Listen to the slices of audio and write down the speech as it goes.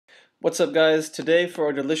What's up guys? Today for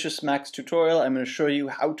our delicious Max tutorial I'm going to show you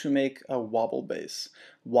how to make a wobble bass.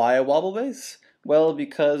 Why a wobble bass? Well,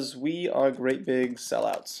 because we are great big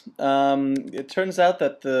sellouts. It turns out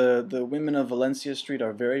that the women of Valencia Street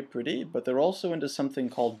are very pretty, but they're also into something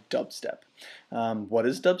called dubstep. What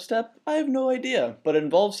is dubstep? I have no idea, but it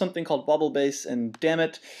involves something called wobble bass, and damn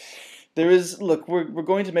it, look, we're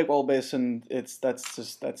going to make wobble bass, and that's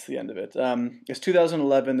the end of it. It's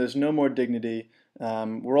 2011, there's no more dignity.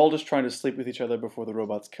 We're all just trying to sleep with each other before the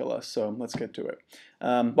robots kill us, so let's get to it.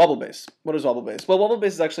 Wobble bass. What is wobble bass? Well, wobble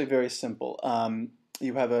bass is actually very simple.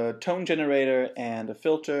 You have a tone generator and a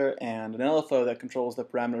filter and an LFO that controls the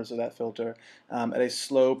parameters of that filter at a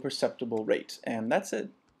slow, perceptible rate, and that's it.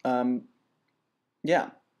 Yeah.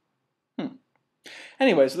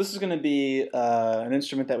 Anyway, so this is going to be an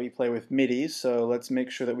instrument that we play with MIDI, so let's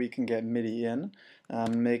make sure that we can get MIDI in.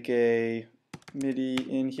 Make a MIDI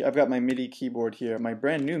in here. I've got my MIDI keyboard here, my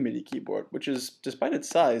brand new MIDI keyboard, which is, despite its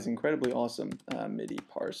size, incredibly awesome. MIDI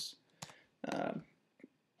parse. Not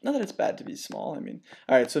that it's bad to be small, I mean.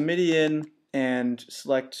 Alright, so MIDI in, and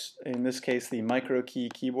select, in this case, the micro key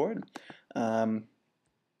keyboard. And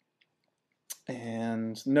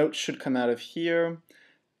notes should come out of here.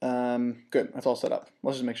 Good, that's all set up.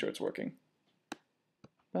 Let's just make sure it's working.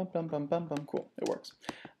 Bum, bum, bum, bum, bum. Cool, it works.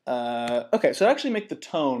 Okay, so to actually make the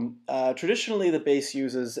tone, traditionally the bass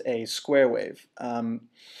uses a square wave. I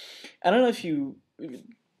don't know if you,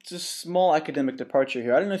 just small academic departure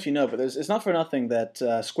here, I don't know if you know, but it's not for nothing that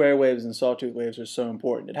square waves and sawtooth waves are so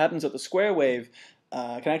important. It happens that the square wave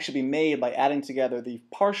can actually be made by adding together the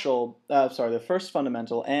the first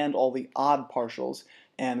fundamental and all the odd partials.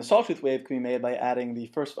 And the sawtooth wave can be made by adding the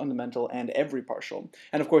first fundamental and every partial.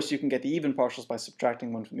 And of course you can get the even partials by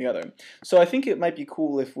subtracting one from the other. So I think it might be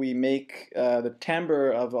cool if we make the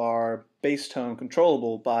timbre of our bass tone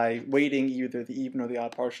controllable by weighting either the even or the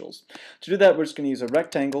odd partials. To do that, we're just going to use a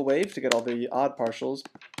rectangle wave to get all the odd partials.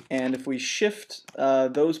 And if we shift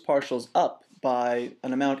those partials up by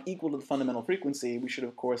an amount equal to the fundamental frequency, we should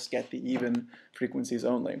of course get the even frequencies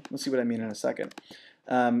only. Let's see what I mean in a second.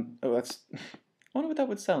 I wonder what that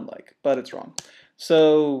would sound like, but it's wrong.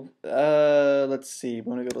 So let's see. We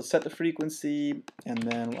want to be able to set the frequency, and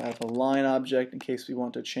then we'll have a line object in case we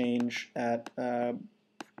want to change the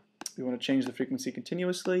frequency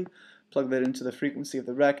continuously. Plug that into the frequency of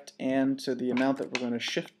the rect and to the amount that we're going to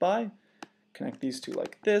shift by. Connect these two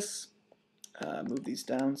like this. Move these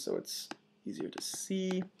down so it's easier to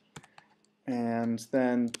see, and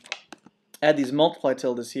then add these multiply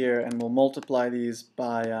tildes here, and we'll multiply these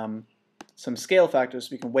by some scale factors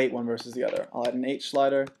so we can weight one versus the other. I'll add an H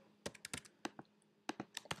slider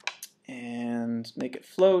and make it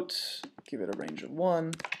float, give it a range of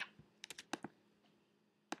 1.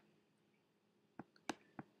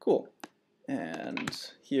 Cool. And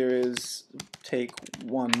here is take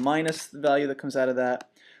 1 minus the value that comes out of that.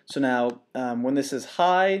 So now when this is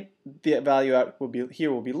high, the value out will be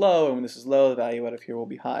low, and when this is low, the value out of here will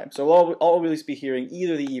be high. So we'll always be hearing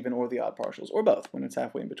either the even or the odd partials, or both when it's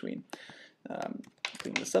halfway in between.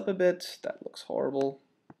 Clean this up a bit. That looks horrible.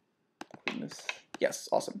 Clean this. Yes,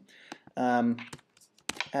 awesome.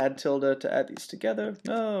 Add tilde to add these together.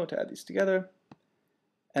 No, to add these together.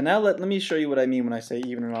 And now let me show you what I mean when I say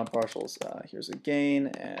even and odd partials. Here's a gain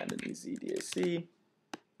and an easy DAC.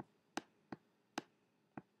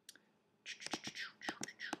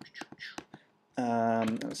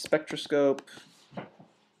 A spectroscope.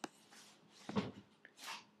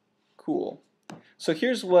 Cool. So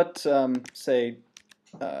here's what, say,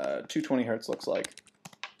 220 hertz looks like.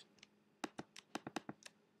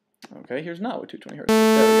 Okay, here's not what 220 hertz looks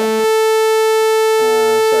like. There we go.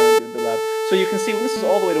 Sorry, I'm doing a bit loud. So you can see when this is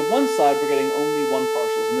all the way to one side, we're getting only 1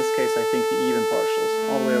 partials. In this case, I think the even partials.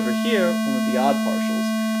 All the way over here, one with the odd partials.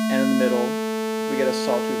 And in the middle, we get a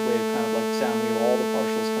sawtooth wave kind of like sound. We have all the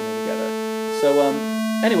partials coming together. So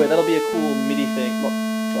anyway, that'll be a cool MIDI thing. Well,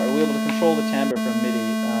 sorry, we'll be able to control the timbre from MIDI,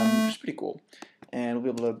 which is pretty cool. And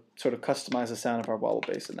we'll be able to sort of customize the sound of our wobble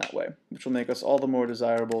bass in that way, which will make us all the more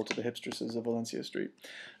desirable to the hipstresses of Valencia Street.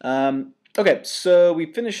 Okay, so we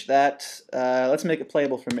finished that. Let's make it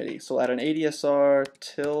playable for MIDI. So we'll add an ADSR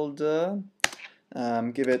tilde,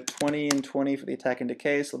 give it 20 and 20 for the attack and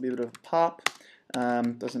decay, so it'll be a bit of a pop.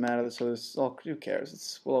 Doesn't matter, so this all, who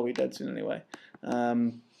cares? We'll all be dead soon anyway.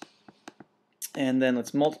 And then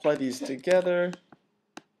let's multiply these together.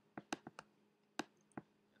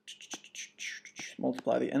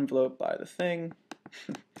 Multiply the envelope by the thing.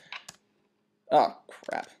 Oh,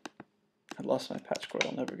 crap. I lost my patch cord.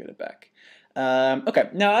 I'll never get it back. Okay,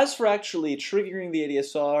 now as for actually triggering the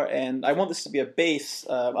ADSR, and I want this to be a bass,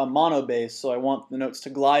 a mono bass, so I want the notes to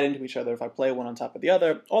glide into each other if I play one on top of the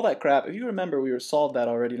other, all that crap. If you remember, we solved that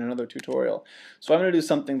already in another tutorial. So I'm going to do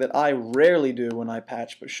something that I rarely do when I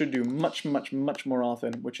patch, but should do much, much, much more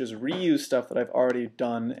often, which is reuse stuff that I've already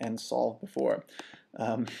done and solved before.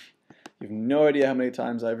 You have no idea how many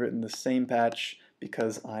times I've written the same patch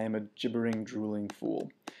because I am a gibbering, drooling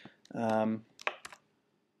fool.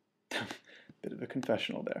 Bit of a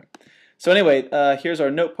confessional there. So anyway, here's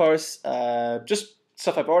our note parse, just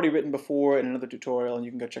stuff I've already written before in another tutorial, and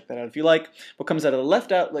you can go check that out if you like. What comes out of the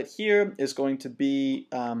left outlet here is going to be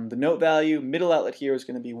the note value. Middle outlet here is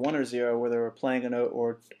going to be 1 or 0, whether we're playing a note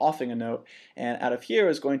or offing a note. And out of here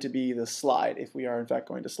is going to be the slide, if we are in fact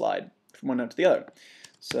going to slide from one note to the other.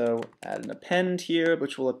 So add an append here,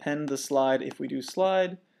 which will append the slide if we do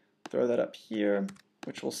slide. Throw that up here,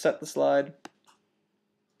 which will set the slide.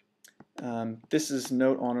 This is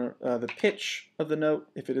note on the pitch of the note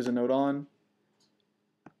if it is a note on.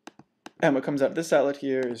 And what comes out this outlet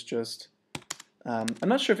here is just, I'm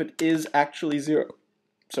not sure if it is actually 0.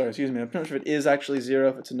 Sorry, excuse me, I'm not sure if it is actually 0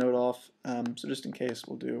 if it's a note off. So just in case,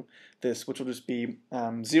 we'll do this, which will just be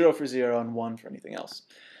 0 for 0 and 1 for anything else.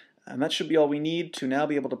 And that should be all we need to now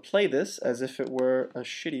be able to play this as if it were a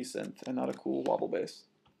shitty synth and not a cool wobble bass.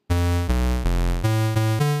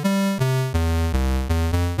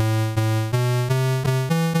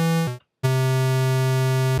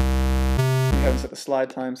 We haven't set the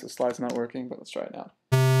slide time, so the slide's not working, but let's try it now.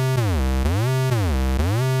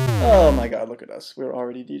 Oh my god, look at us. We're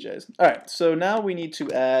already DJs. Alright, so now we need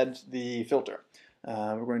to add the filter.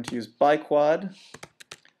 We're going to use biquad,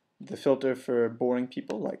 the filter for boring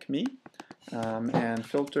people like me, and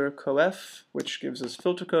filter coef, which gives us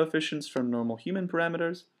filter coefficients from normal human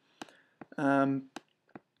parameters. We're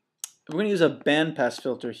going to use a bandpass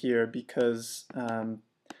filter here because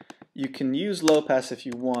you can use low pass if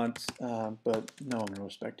you want, but no one will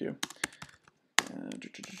respect you.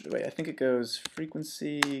 Wait, I think it goes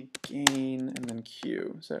frequency, gain, and then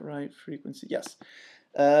Q. Is that right? Frequency, yes.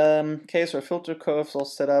 Okay, so our filter coef's all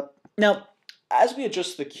set up. Now, as we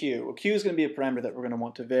adjust the Q is going to be a parameter that we're going to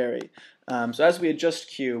want to vary. So as we adjust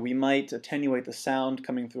Q, we might attenuate the sound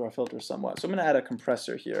coming through our filter somewhat. So I'm going to add a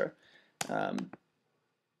compressor here,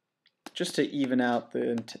 just to even out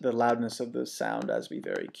the loudness of the sound as we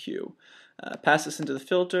vary Q. Pass this into the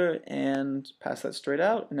filter and pass that straight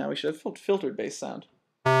out, and now we should have filtered bass sound.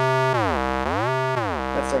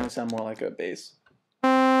 That's starting to sound more like a bass.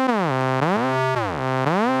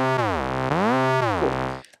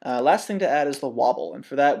 Cool. Last thing to add is the wobble, and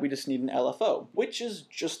for that we just need an LFO, which is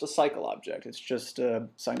just a cycle object. It's just a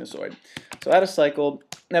sinusoid. So add a cycle.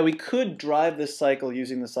 Now we could drive this cycle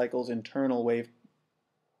using the cycle's internal wave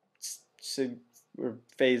or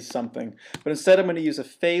phase something, but instead I'm going to use a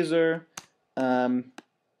phaser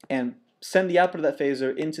and send the output of that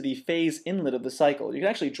phaser into the phase inlet of the cycle. You can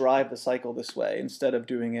actually drive the cycle this way instead of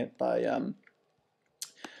doing it by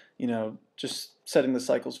you know, just setting the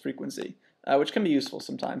cycle's frequency, which can be useful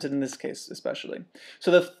sometimes, and in this case especially.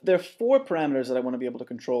 So there are 4 parameters that I want to be able to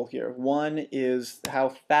control here. One is how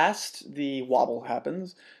fast the wobble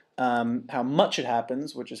happens, how much it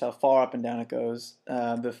happens, which is how far up and down it goes,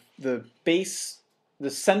 the bass,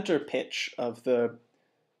 the center pitch of the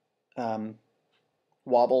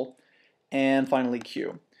wobble, and finally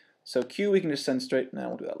Q. So Q we can just send straight, now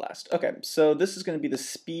we'll do that last. Okay, so this is going to be the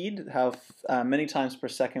speed, how many times per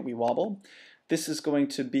second we wobble. This is going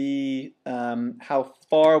to be how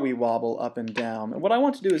far we wobble up and down. And what I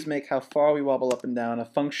want to do is make how far we wobble up and down a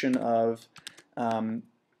function of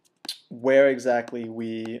where exactly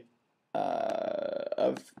we,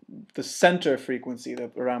 of the center frequency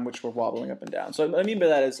around which we're wobbling up and down. So what I mean by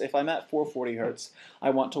that is if I'm at 440 hertz, I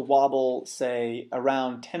want to wobble, say,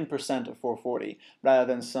 around 10% of 440, rather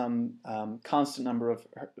than some constant number of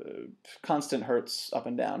constant hertz up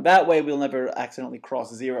and down. That way we'll never accidentally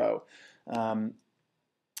cross 0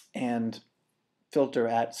 and filter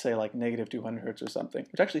at, say, like negative 200 hertz or something,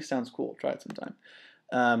 which actually sounds cool. Try it sometime,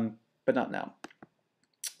 but not now.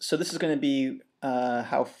 So this is going to be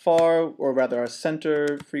how far, or rather our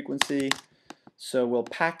center frequency. So we'll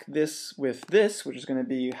pack this with this, which is going to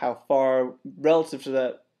be how far relative to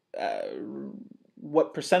that,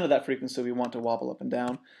 what percent of that frequency we want to wobble up and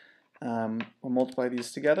down. We'll multiply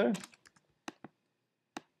these together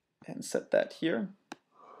and set that here.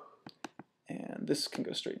 And this can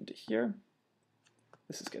go straight into here.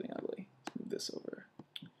 This is getting ugly. Let's move this over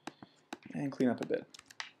and clean up a bit.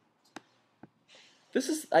 This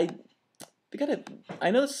is, I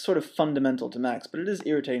know this is sort of fundamental to Max, but it is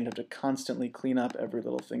irritating to have to constantly clean up every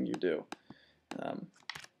little thing you do. And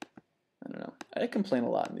don't know. I complain a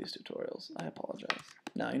lot in these tutorials. I apologize.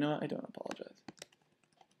 No, you know what? I don't apologize.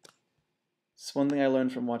 It's one thing I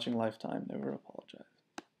learned from watching Lifetime. Never apologize.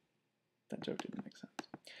 That joke didn't make sense.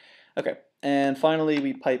 Okay, and finally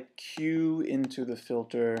we pipe Q into the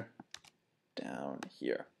filter down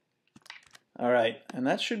here. All right, and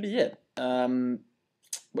that should be it.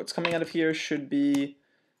 What's coming out of here should be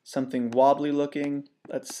something wobbly looking.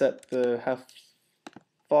 Let's set the how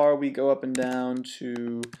far we go up and down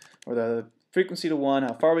to, or the frequency to 1,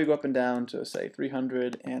 how far we go up and down to, say,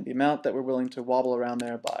 300, and the amount that we're willing to wobble around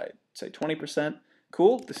there by, say, 20%.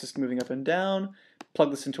 Cool, this is moving up and down.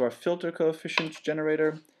 Plug this into our filter coefficient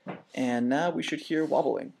generator, and now we should hear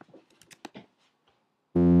wobbling.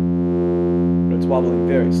 But it's wobbling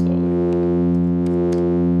very slowly.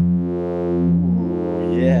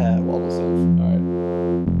 Ooh, yeah, wobble synth. All right.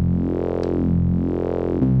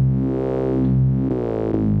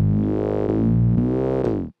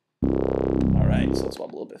 All right, so let's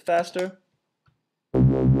wobble a little bit faster.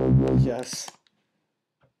 Yes.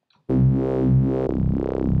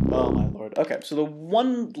 Oh my lord. Okay, so the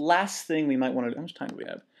one last thing we might want to do, how much time do we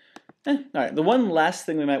have? Alright, the one last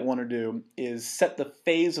thing we might want to do is set the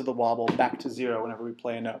phase of the wobble back to 0 whenever we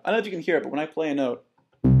play a note. I don't know if you can hear it, but when I play a note,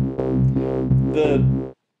 we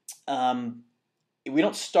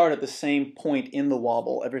don't start at the same point in the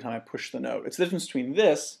wobble every time I push the note. It's the difference between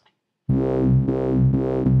this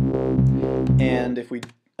and if we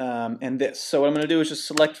and this. So what I'm going to do is just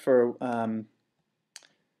select for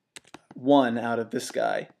 1 out of this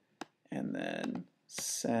guy, and then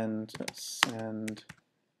send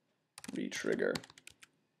retrigger.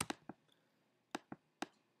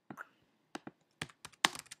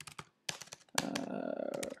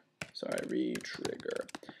 Retrigger.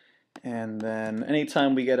 And then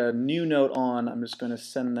anytime we get a new note on, I'm just going to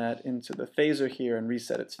send that into the phaser here and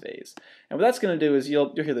reset its phase. And what that's going to do is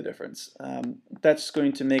you'll hear the difference. That's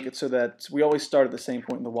going to make it so that we always start at the same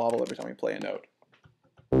point in the wobble every time we play a note.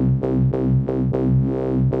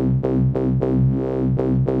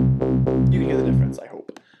 You can hear the difference, I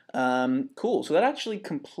hope. Cool, so that actually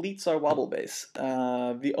completes our wobble bass.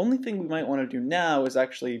 The only thing we might want to do now is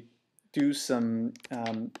actually do some,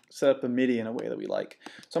 set up the MIDI in a way that we like.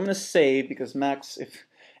 So I'm going to save, because Max, if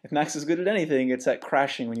Max is good at anything, it's at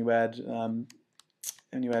crashing when you add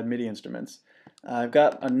MIDI instruments. I've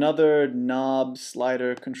got another knob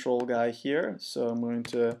slider control guy here, so I'm going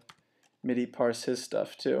to MIDI parse his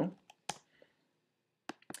stuff too.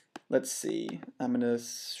 Let's see, I'm going to,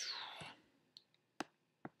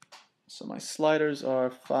 so my sliders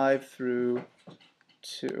are 5 through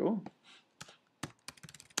 2.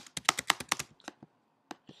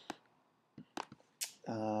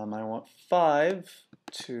 I want 5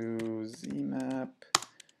 to ZMAP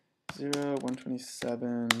 0,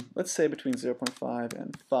 127, let's say between 0.5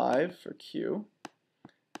 and 5 for Q.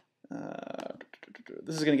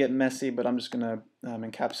 This is going to get messy, but I'm just going to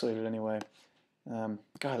encapsulate it anyway. God,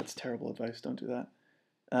 that's terrible advice, don't do that.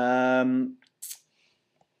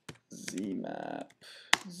 ZMAP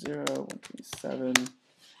 0, 127,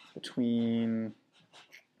 between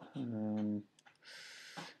 0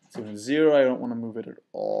 and 0, I don't want to move it at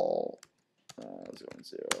all. 0 and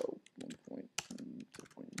 0,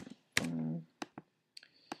 1.5.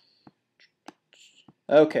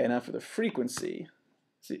 Okay, now for the frequency.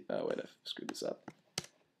 See, oh wait, I screwed this up.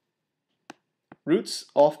 Roots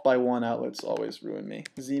off by 1 outlets always ruin me.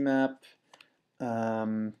 ZMAP.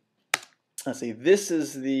 Let's see, this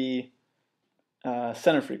is the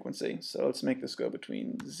center frequency. So let's make this go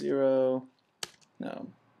between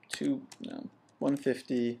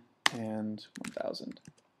 150 and 1000.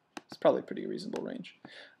 It's probably a pretty reasonable range.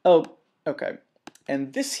 Oh, okay.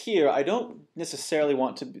 And this here, I don't necessarily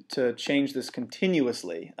want to change this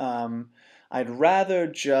continuously. I'd rather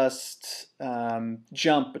just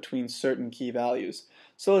jump between certain key values.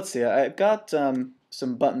 So let's see, I've got some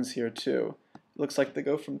buttons here too. It looks like they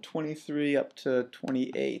go from 23 up to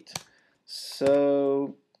 28.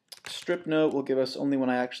 So strip note will give us only when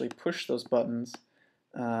I actually push those buttons.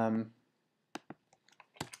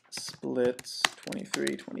 Split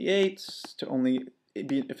 23, 28 to only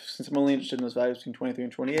since I'm only interested in those values between 23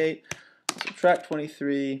 and 28. I'll subtract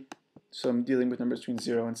 23, so I'm dealing with numbers between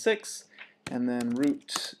 0 and 6, and then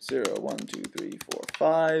root 0, 1, 2, 3, 4,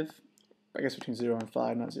 5. I guess between 0 and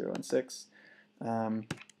 5, not 0 and 6. 1.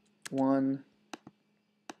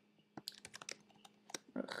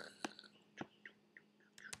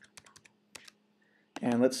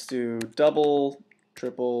 And let's do double,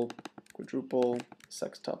 triple, quadruple,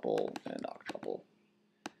 sextuple, and octuple.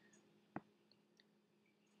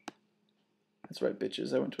 That's right,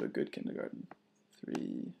 bitches. I went to a good kindergarten.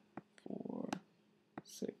 3, 4,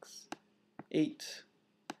 6, 8.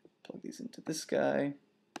 Plug these into this guy.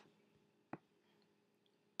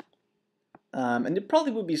 And it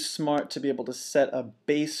probably would be smart to be able to set a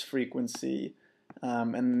base frequency,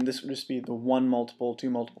 and this would just be the 1 multiple, 2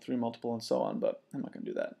 multiple, 3 multiple, and so on, but I'm not going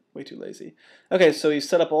to do that. Way too lazy. Okay, so you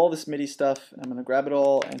set up all this MIDI stuff. I'm going to grab it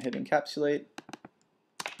all and hit encapsulate.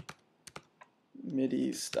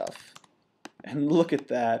 MIDI stuff. And look at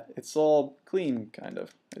that. It's all clean, kind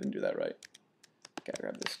of. I didn't do that right. Okay,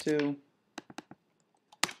 grab this too.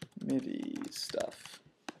 MIDI stuff.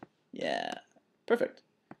 Yeah, perfect.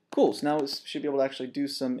 Cool, so now we should be able to actually do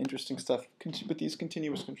some interesting stuff with these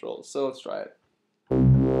continuous controls. So let's try it. I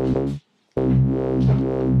can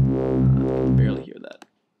barely hear that.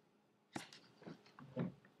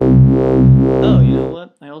 Oh, you know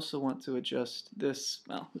what? I also want to adjust this.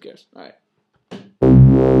 Well, who cares? All right.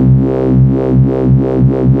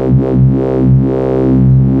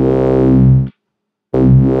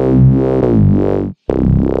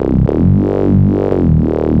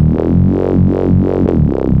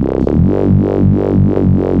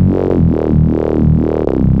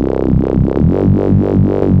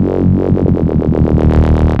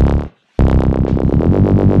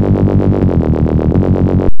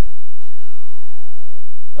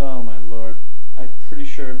 Oh my lord. I'm pretty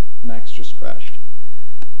sure Max just crashed.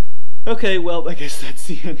 Okay, well, I guess that's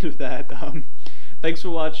the end of that. Thanks for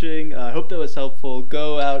watching. I hope that was helpful.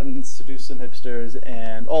 Go out and seduce some hipsters,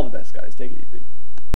 and all the best, guys. Take it easy.